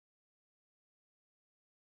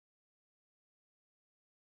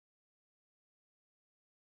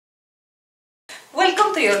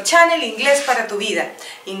Welcome to your channel Inglés para tu vida.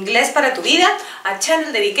 Inglés para tu vida, a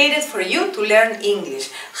channel dedicated for you to learn English.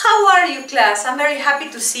 How are you, class? I'm very happy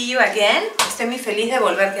to see you again. Estoy muy feliz de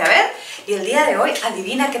volverte a ver. Y el día de hoy,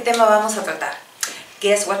 adivina qué tema vamos a tratar.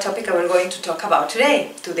 Guess what topic we're going to talk about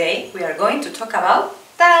today? Today we are going to talk about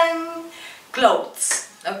clothes.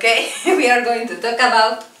 Okay? We are going to talk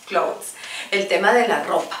about clothes. El tema de la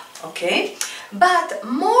ropa. Okay? But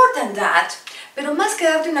more than that, pero más que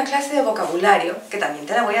darte una clase de vocabulario, que también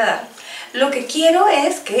te la voy a dar, lo que quiero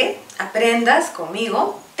es que aprendas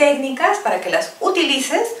conmigo técnicas para que las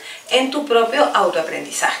utilices en tu propio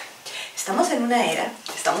autoaprendizaje. Estamos en una era,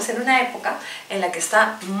 estamos en una época en la que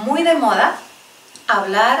está muy de moda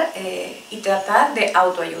hablar y tratar de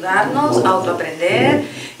autoayudarnos, autoaprender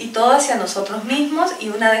y todo hacia nosotros mismos, y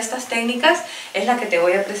una de estas técnicas es la que te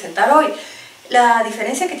voy a presentar hoy. La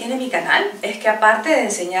diferencia que tiene mi canal es que, aparte de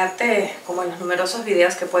enseñarte, como en los numerosos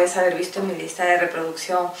videos que puedes haber visto en mi lista de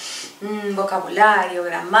reproducción, vocabulario,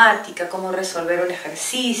 gramática, cómo resolver un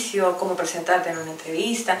ejercicio, cómo presentarte en una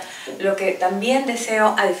entrevista, lo que también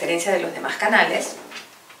deseo, a diferencia de los demás canales,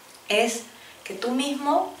 es que tú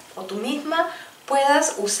mismo o tú misma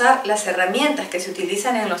puedas usar las herramientas que se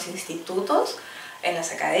utilizan en los institutos, en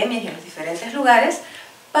las academias y en los diferentes lugares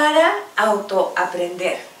para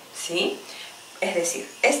autoaprender, ¿sí? Es decir,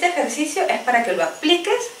 este ejercicio es para que lo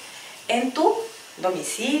apliques en tu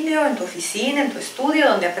domicilio, en tu oficina, en tu estudio,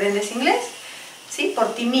 donde aprendes inglés, ¿sí?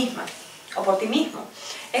 Por ti misma o por ti mismo.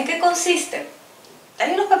 ¿En qué consiste?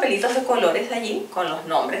 Hay unos papelitos de colores allí con los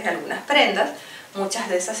nombres de algunas prendas. Muchas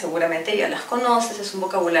de esas seguramente ya las conoces, es un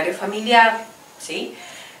vocabulario familiar, ¿sí?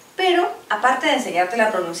 Pero aparte de enseñarte la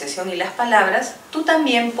pronunciación y las palabras, tú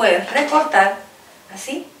también puedes recortar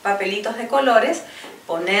así papelitos de colores,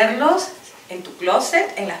 ponerlos en tu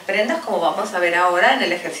closet, en las prendas, como vamos a ver ahora en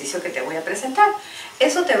el ejercicio que te voy a presentar.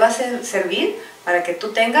 Eso te va a servir para que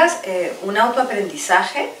tú tengas un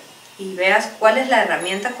autoaprendizaje y veas cuál es la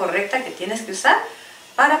herramienta correcta que tienes que usar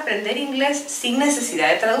para aprender inglés sin necesidad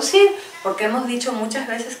de traducir, porque hemos dicho muchas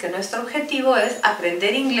veces que nuestro objetivo es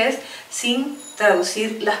aprender inglés sin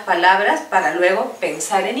traducir las palabras para luego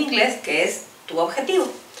pensar en inglés, que es tu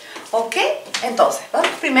objetivo. ¿Ok? Entonces, vamos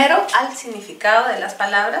primero al significado de las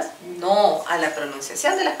palabras, no a la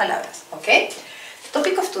pronunciación de las palabras. ¿Ok?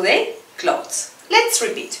 Topic of today, clothes. Let's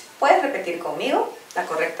repeat. ¿Puedes repetir conmigo la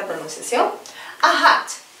correcta pronunciación? A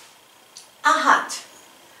hat. A hat.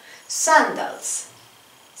 Sandals.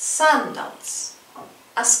 Sandals.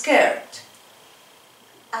 A skirt.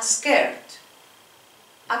 A skirt.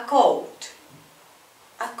 A coat.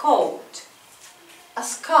 A coat. A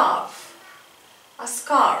scarf. A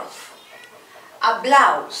scarf, a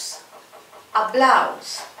blouse,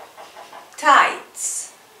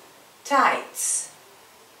 tights, tights,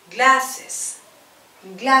 glasses,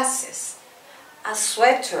 glasses, a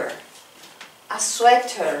sweater, a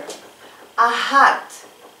sweater, a hat,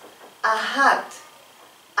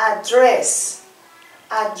 a dress,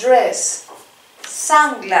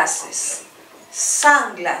 sunglasses,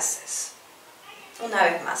 sunglasses. Una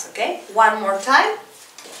vez más, ¿ok? One more time.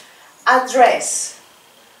 A dress,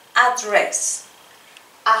 a dress,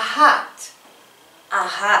 a hat,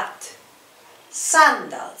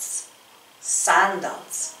 sandals,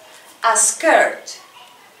 sandals, a skirt,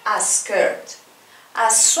 a skirt, a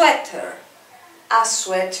sweater, a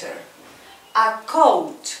sweater, a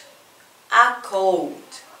coat,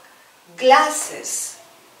 glasses,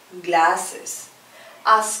 glasses,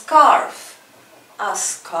 a scarf, a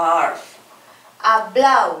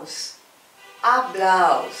blouse,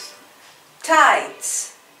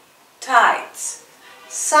 tights, tights,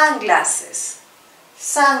 sunglasses,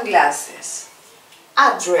 sunglasses,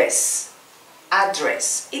 a dress, a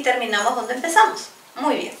dress. Y terminamos donde empezamos.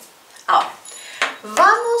 Muy bien. Ahora,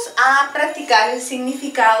 vamos a practicar el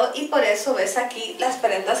significado, y por eso ves aquí las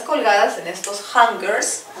prendas colgadas en estos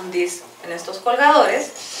hangers, en estos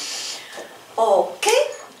colgadores. Ok,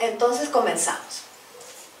 entonces comenzamos.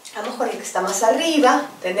 Vamos con el que está más arriba.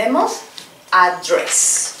 Tenemos a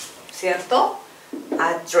dress, ¿cierto?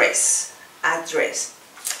 Address, address.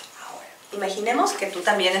 Ahora, imaginemos que tú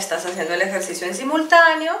también estás haciendo el ejercicio en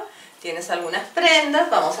simultáneo, tienes algunas prendas,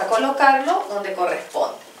 vamos a colocarlo donde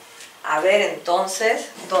corresponde. A ver, entonces,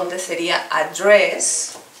 ¿dónde sería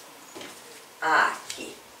address?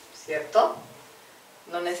 Aquí, ¿cierto?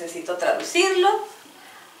 No necesito traducirlo.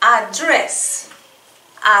 Address,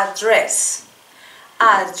 address,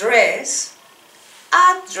 address,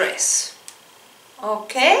 address.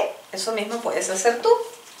 ¿Ok? Eso mismo puedes hacer tú.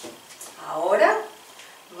 Ahora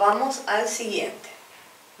vamos al siguiente.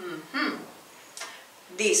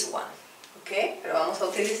 This one. ¿Ok? Pero vamos a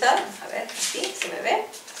utilizar, a ver, aquí, ¿se me ve?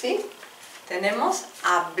 ¿Sí? Tenemos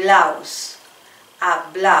a blouse. A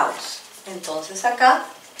blouse. Entonces acá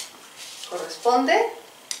corresponde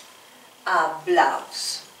a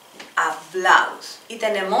blouse. A blouse. Y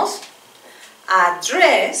tenemos a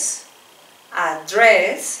dress. A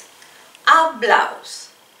dress. A blouse.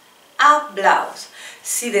 A blouse.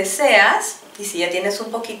 Si deseas, y si ya tienes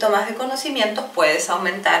un poquito más de conocimiento, puedes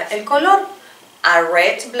aumentar el color. A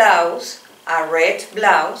red blouse. A red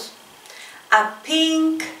blouse. A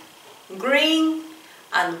pink, green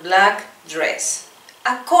and black dress.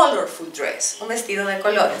 A colorful dress, un vestido de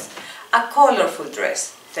colores. A colorful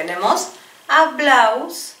dress. Tenemos a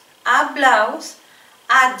blouse, a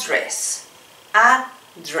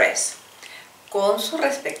dress, con su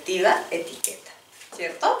respectiva etiqueta,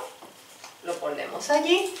 ¿cierto? Lo ponemos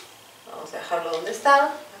allí. Vamos a dejarlo donde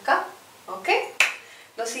está, acá, ¿ok?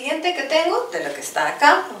 Lo siguiente que tengo, de lo que está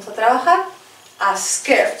acá, vamos a trabajar, a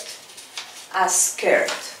skirt. A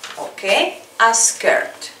skirt, ¿ok? A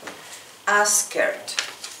skirt. A skirt.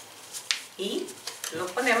 Y lo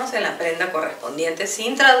ponemos en la prenda correspondiente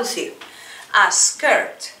sin traducir. A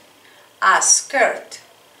skirt. A skirt.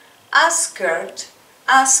 A skirt.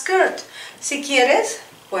 A skirt. Si quieres,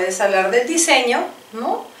 puedes hablar del diseño,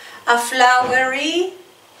 ¿no? A flowery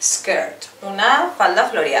skirt. Una falda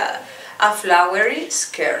floreada. A flowery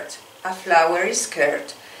skirt. A flowery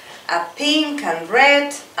skirt. A pink and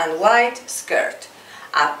red and white skirt.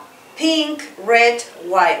 A pink, red,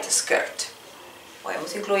 white skirt.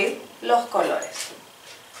 Podemos incluir los colores.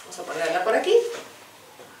 Vamos a ponerla por aquí.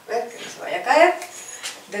 A ver, que no se vaya a caer.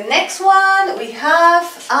 The next one we have,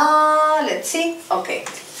 let's see, okay,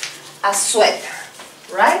 a sweater,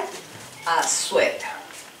 right? A sweater.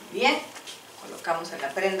 Bien, colocamos en la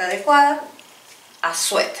prenda adecuada. A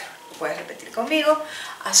sweater. Puedes repetir conmigo.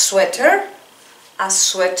 A sweater. A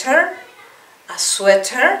sweater, a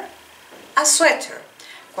sweater, a sweater.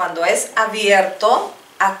 Cuando es abierto,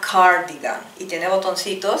 a cardigan. Y tiene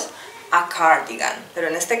botoncitos, a cardigan. Pero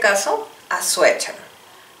en este caso, a sweater.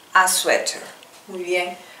 A sweater. Muy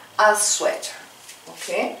bien, a sweater.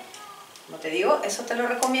 ¿Ok? Como te digo, eso te lo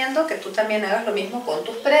recomiendo, que tú también hagas lo mismo con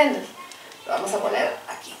tus prendas. Lo vamos a poner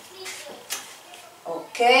aquí.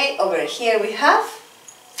 Ok, over here we have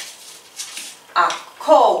a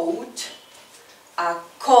coat. A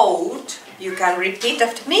coat, you can repeat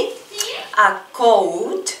after me. A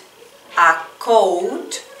coat, a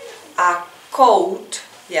coat, a coat.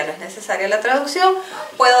 Ya no es necesaria la traducción.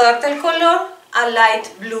 Puedo darte el color. A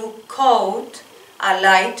light blue coat, a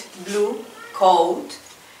light blue coat.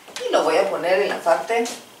 Y lo voy a poner en la parte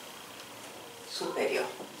superior.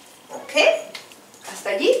 ¿Ok? Hasta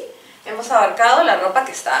allí hemos abarcado la ropa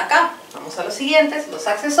que está acá. Vamos a los siguientes, los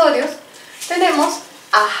accesorios. Tenemos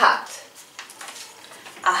a hat.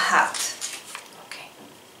 A hat. Okay.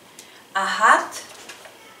 A hat.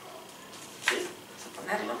 Vamos a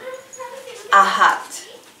ponerlo. A hat.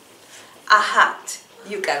 A hat.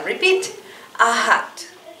 You can repeat. A hat.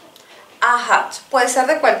 A hat. Puede ser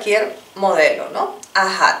de cualquier modelo, ¿no? A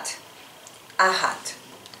hat. A hat.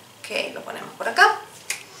 Ok, lo ponemos por acá.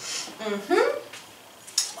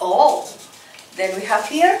 Oh, then we have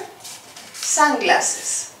here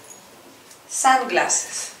sunglasses.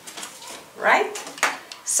 Sunglasses. Right?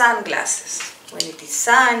 Sunglasses. When it is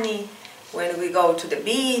sunny, when we go to the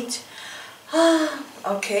beach.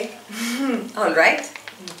 Ok. All right.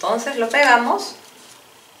 Entonces lo pegamos.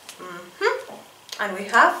 And we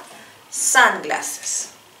have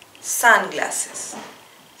sunglasses. Sunglasses.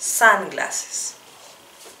 Sunglasses.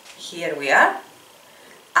 Here we are.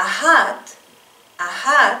 A hat. A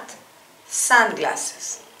hat.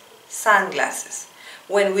 Sunglasses. Sunglasses.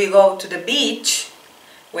 When we go to the beach,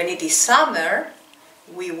 when it is summer,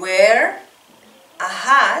 we wear a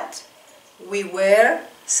hat, we wear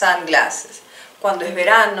sunglasses. Cuando es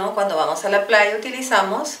verano, cuando vamos a la playa,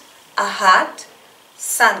 utilizamos a hat,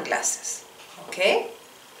 sunglasses. ¿Ok?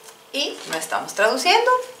 Y no estamos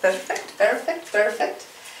traduciendo. Perfect, perfect, perfect.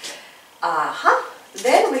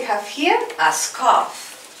 Then we have here a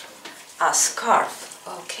scarf. A scarf.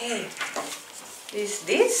 Okay. Is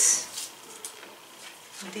this?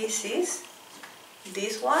 This is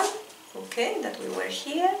this one. Okay, that we wear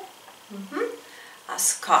here. A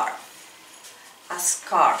scarf. A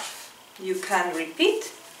scarf. You can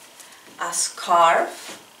repeat. A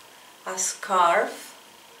scarf. A scarf.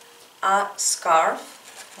 A scarf.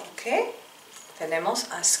 Okay. Tenemos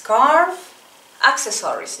a scarf.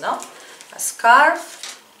 Accessories, ¿no? A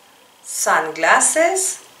scarf.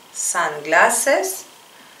 Sunglasses. Sunglasses.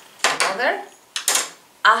 Another.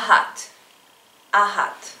 A hat. A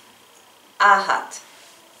hat. A hat.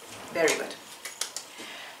 Very good.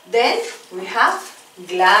 Then we have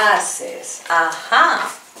glasses.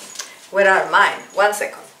 Aha. Where are mine? 1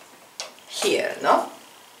 second. Here, no?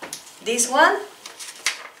 This one?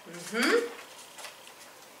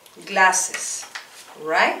 Glasses,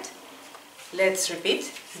 right? Let's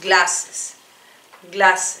repeat. Glasses,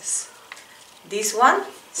 glasses. This one?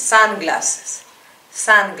 Sunglasses,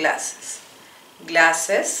 sunglasses.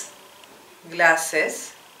 Glasses,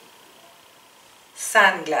 glasses,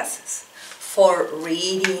 sunglasses. For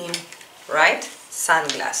reading, right?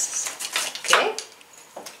 Sunglasses. Okay?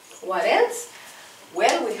 What else?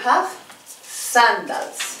 Well, we have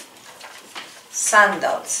sandals.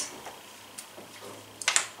 Sandals.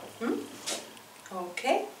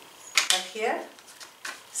 Okay. And here,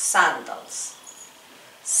 sandals.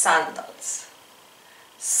 Sandals.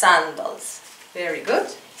 Sandals. Very good.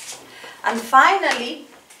 And finally,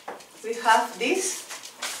 we have these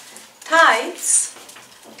tights.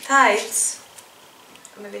 Tights.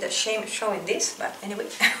 Maybe the shame showing this, but anyway.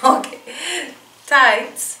 Okay.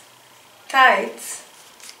 Tights. Tights.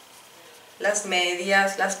 Las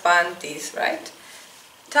medias, las panties, right?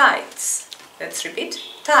 Tights. Let's repeat.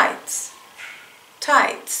 Tights.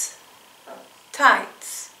 Tights.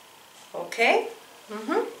 Tights. Okay?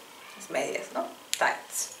 Las medias, no?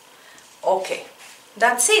 Tights. Okay.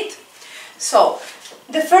 That's it. So,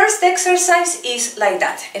 the first exercise is like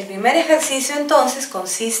that. El primer ejercicio entonces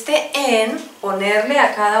consiste en ponerle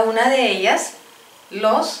a cada una de ellas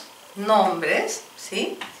los nombres,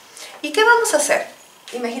 ¿sí? ¿Y qué vamos a hacer?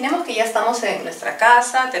 Imaginemos que ya estamos en nuestra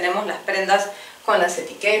casa, tenemos las prendas con las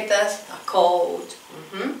etiquetas, a coat.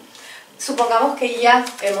 Supongamos que ya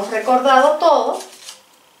hemos recordado todo,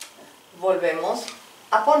 volvemos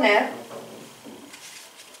a poner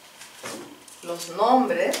los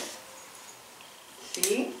nombres,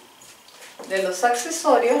 ¿sí? De los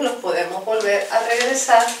accesorios. Los podemos volver a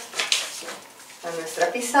regresar a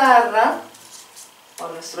nuestra pizarra o a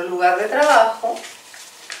nuestro lugar de trabajo.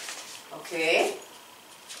 Ok,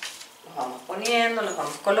 los vamos poniendo, los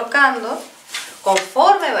vamos colocando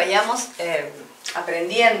conforme vayamos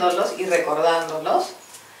aprendiéndolos y recordándolos,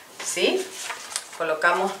 ¿sí?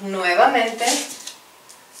 Colocamos nuevamente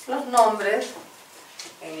los nombres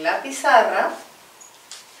en la pizarra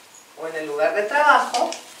o en el lugar de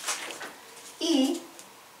trabajo y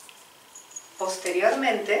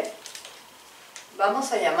posteriormente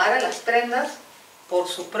vamos a llamar a las prendas por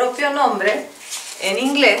su propio nombre en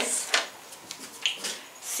inglés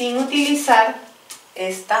sin utilizar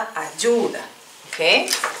esta ayuda, ¿ok?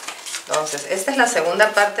 Entonces, esta es la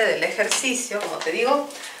segunda parte del ejercicio. Como te digo,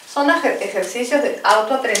 son ejercicios de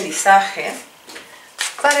autoaprendizaje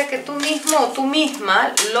para que tú mismo o tú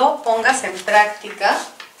misma lo pongas en práctica.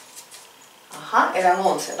 Ajá, eran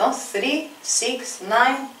 11, ¿no? 3, 6,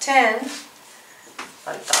 9, 10.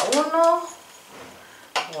 Falta uno.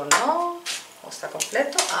 ¿O no? ¿O está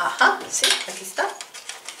completo? Ajá, sí, aquí está.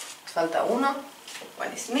 Falta uno.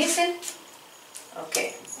 One is missing. Ok.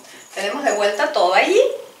 Tenemos de vuelta todo allí.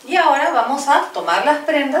 Y ahora vamos a tomar las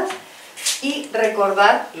prendas y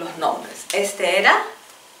recordar los nombres. Este era,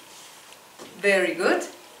 very good,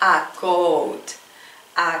 a coat.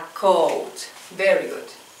 A coat. Very good.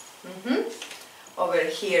 Over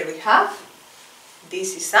here we have,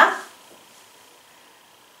 this is a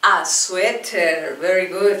sweater. Very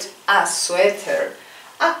good, a sweater.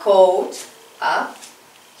 A coat, a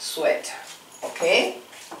sweater. Okay?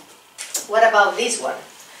 What about this one?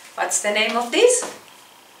 What's the name of this?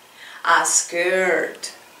 A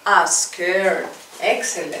skirt. A skirt.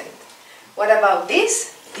 Excellent. What about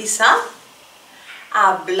this? This a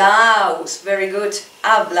blouse. Very good.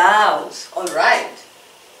 A blouse. All right.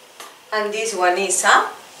 And this one is a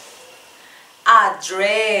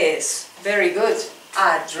dress. Very good.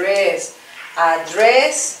 A dress. A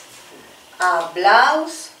dress. A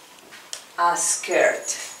blouse. A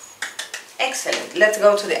skirt. Excellent. Let's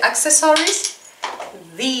go to the accessories.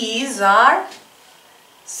 These are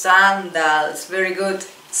sandals. Very good.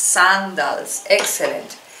 Sandals.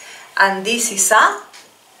 Excellent. And this is a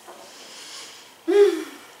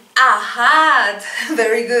hat.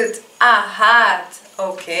 Very good. A hat.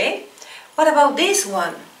 Okay. What about this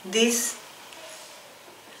one? These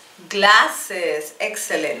glasses.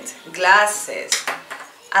 Excellent. Glasses.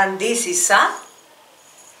 And this is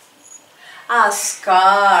a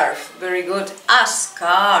scarf. Very good. A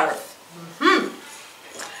scarf.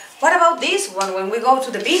 What about this one when we go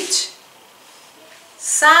to the beach?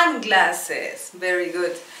 Sunglasses. Very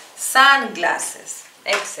good. Sunglasses.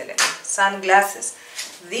 Excellent. Sunglasses.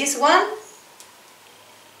 This one?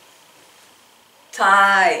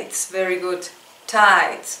 Tights. Very good.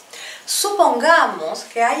 Tights. Supongamos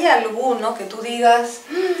que hay alguno que tú digas,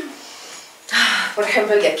 por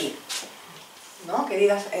ejemplo el de aquí. ¿no? Que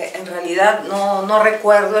digas, en realidad no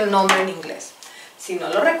recuerdo el nombre en inglés. Si no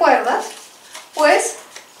lo recuerdas, pues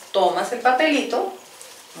tomas el papelito,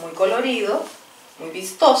 muy colorido, muy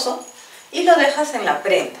vistoso, y lo dejas en la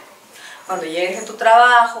prenda. Cuando llegues de tu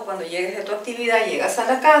trabajo, cuando llegues de tu actividad, llegas a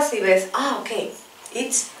la casa y ves, ok,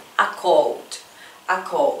 it's a coat, a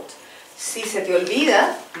coat. Si se te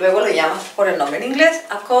olvida, luego lo llamas por el nombre en inglés,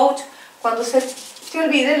 a coat. Cuando se te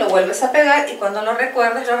olvide, lo vuelves a pegar y cuando lo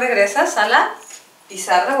recuerdes, lo regresas a la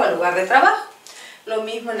pizarra o al lugar de trabajo. Lo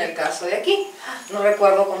mismo en el caso de aquí. No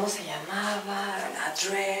recuerdo cómo se llamaba, a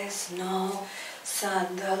dress, no,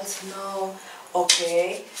 sandals, no. Ok,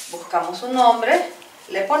 buscamos un nombre,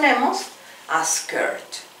 le ponemos a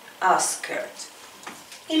skirt, a skirt.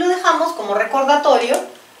 Y lo dejamos como recordatorio,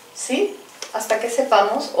 ¿sí? Hasta que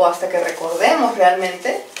sepamos o hasta que recordemos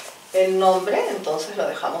realmente el nombre, entonces lo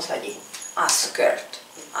dejamos allí. A skirt,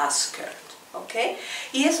 a skirt, ¿ok?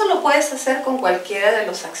 Y eso lo puedes hacer con cualquiera de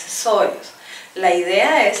los accesorios. La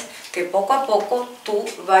idea es que poco a poco tú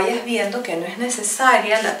vayas viendo que no es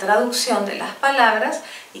necesaria la traducción de las palabras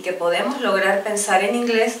y que podemos lograr pensar en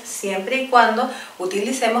inglés siempre y cuando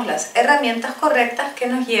utilicemos las herramientas correctas que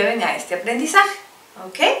nos lleven a este aprendizaje,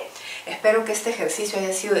 ¿ok? Espero que este ejercicio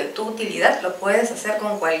haya sido de tu utilidad. Lo puedes hacer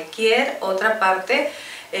con cualquier otra parte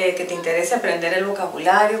que te interese aprender el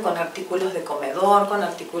vocabulario, con artículos de comedor, con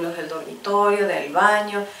artículos del dormitorio, del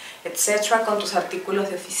baño, etc., con tus artículos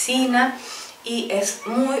de oficina. Y es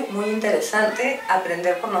muy interesante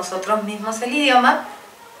aprender por nosotros mismos el idioma.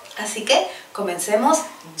 Así que comencemos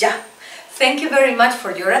ya. Thank you very much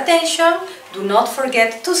for your attention. Do not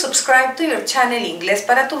forget to subscribe to your channel Inglés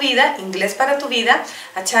para tu vida,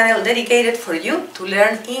 a channel dedicated for you to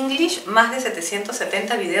learn English. Más de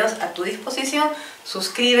 770 videos a tu disposición.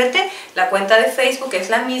 Suscríbete. La cuenta de Facebook es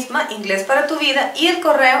la misma, Inglés para tu vida, y el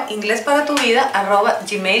correo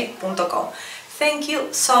inglesparatuvida@gmail.com. Thank you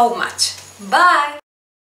so much. Bye!